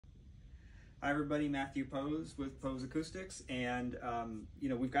Hi everybody, Matthew Pose with Pose Acoustics, and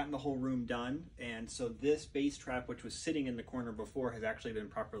we've gotten the whole room done, and so this bass trap, which was sitting in the corner before, has actually been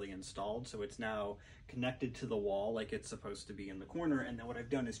properly installed, so it's now connected to the wall like it's supposed to be in the corner. And then what I've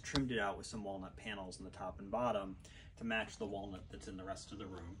done is trimmed it out with some walnut panels in the top and bottom to match the walnut that's in the rest of the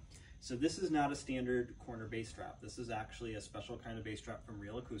room. So this is not a standard corner bass trap. This is actually a special kind of bass trap from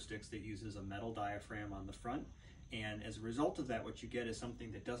Real Acoustics that uses a metal diaphragm on the front. And as a result of that, what you get is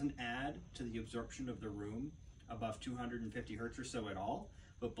something that doesn't add to the absorption of the room above 250 hertz or so at all,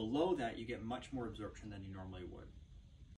 but below that you get much more absorption than you normally would.